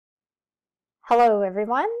Hello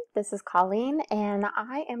everyone, this is Colleen and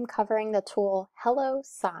I am covering the tool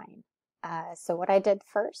HelloSign. So what I did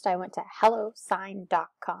first, I went to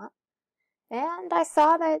HelloSign.com and I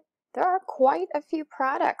saw that there are quite a few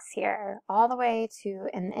products here, all the way to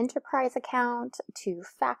an enterprise account, to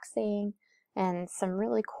faxing, and some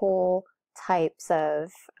really cool types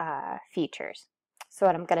of features. So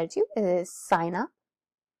what I'm going to do is sign up.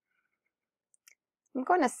 I'm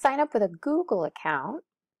going to sign up with a Google account.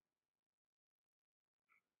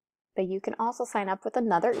 But you can also sign up with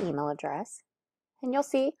another email address. And you'll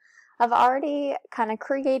see I've already kind of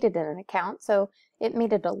created an account, so it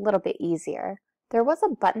made it a little bit easier. There was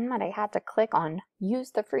a button that I had to click on,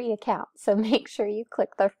 use the free account, so make sure you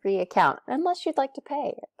click the free account, unless you'd like to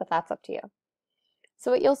pay, but that's up to you.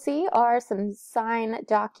 So what you'll see are some sign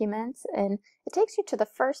documents, and it takes you to the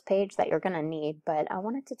first page that you're going to need, but I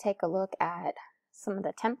wanted to take a look at some of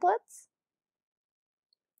the templates.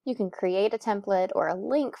 You can create a template or a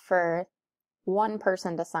link for one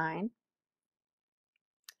person to sign.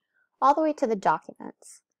 All the way to the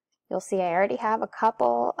documents. You'll see I already have a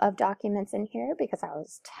couple of documents in here because I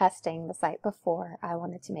was testing the site before I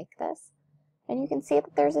wanted to make this. And you can see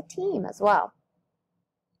that there's a team as well.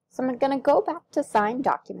 So I'm going to go back to sign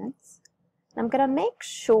documents. And I'm going to make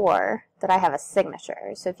sure that I have a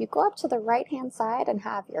signature. So if you go up to the right hand side and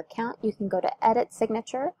have your account, you can go to edit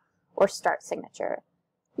signature or start signature.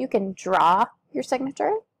 You can draw your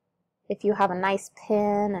signature. If you have a nice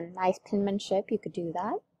pen and nice penmanship, you could do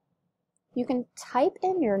that. You can type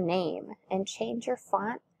in your name and change your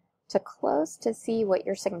font to close to see what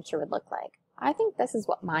your signature would look like. I think this is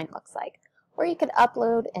what mine looks like. Or you could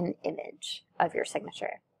upload an image of your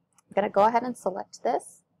signature. I'm going to go ahead and select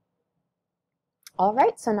this. All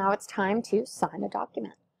right, so now it's time to sign a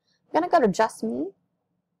document. I'm going to go to Just Me.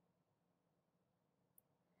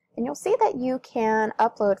 And you'll see that you can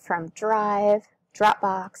upload from Drive,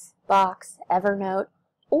 Dropbox, Box, Evernote,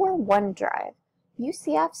 or OneDrive.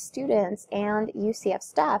 UCF students and UCF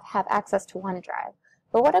staff have access to OneDrive.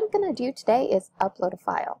 But what I'm going to do today is upload a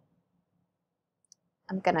file.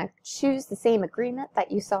 I'm going to choose the same agreement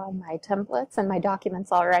that you saw in my templates and my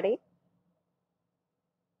documents already.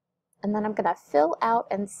 And then I'm going to fill out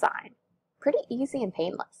and sign. Pretty easy and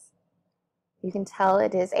painless. You can tell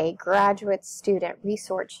it is a graduate student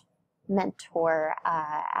resource mentor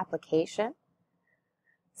application.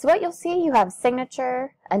 So what you'll see, you have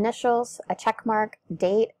signature, initials, a check mark,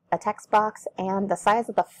 date, a text box, and the size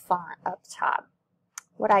of the font up top.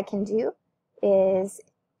 What I can do is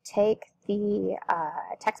take the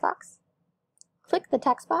text box, click the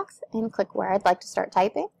text box, and click where I'd like to start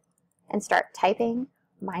typing, and start typing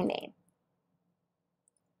my name.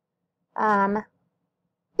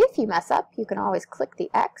 If you mess up, you can always click the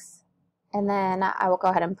X, and then I will go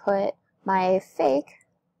ahead and put my fake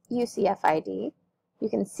UCF ID. You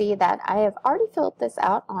can see that I have already filled this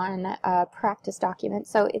out on a practice document,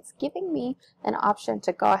 so it's giving me an option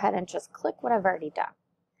to go ahead and just click what I've already done.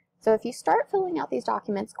 So if you start filling out these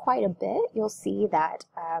documents quite a bit, you'll see that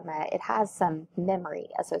it has some memory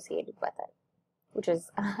associated with it, which is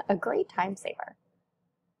a great time saver.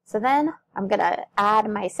 So then I'm going to add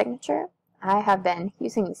my signature. I have been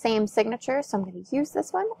using the same signature, so I'm going to use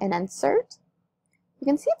this one and insert. You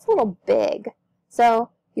can see it's a little big, so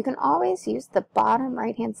you can always use the bottom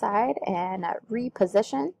right hand side and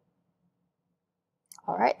reposition.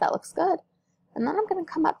 All right, that looks good. And then I'm going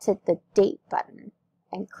to come up to the date button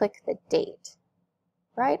and click the date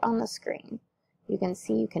right on the screen. You can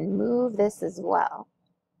see you can move this as well.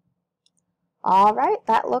 All right,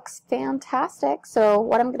 that looks fantastic. So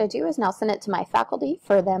what I'm going to do is now send it to my faculty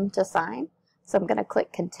for them to sign. So I'm going to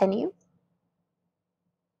click continue.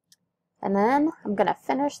 And then I'm going to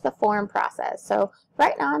finish the form process. So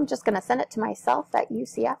right now I'm just going to send it to myself at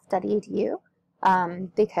ucf.edu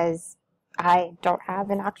because I don't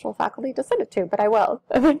have an actual faculty to send it to, but I will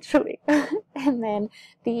eventually. And then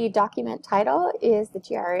the document title is the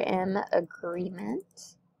GRM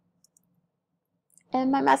agreement. And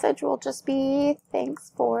my message will just be,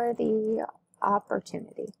 thanks for the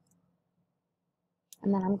opportunity.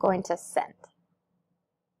 And then I'm going to send.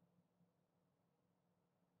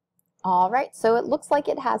 All right, so it looks like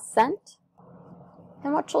it has sent.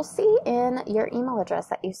 And what you'll see in your email address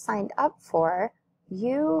that you signed up for,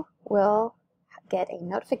 you will get a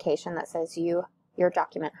notification that says your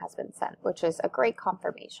document has been sent, which is a great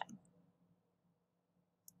confirmation.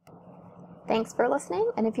 Thanks for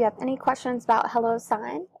listening, and if you have any questions about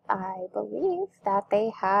HelloSign, I believe that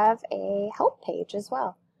they have a help page as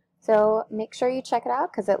well. So make sure you check it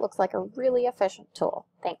out because it looks like a really efficient tool.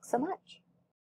 Thanks so much.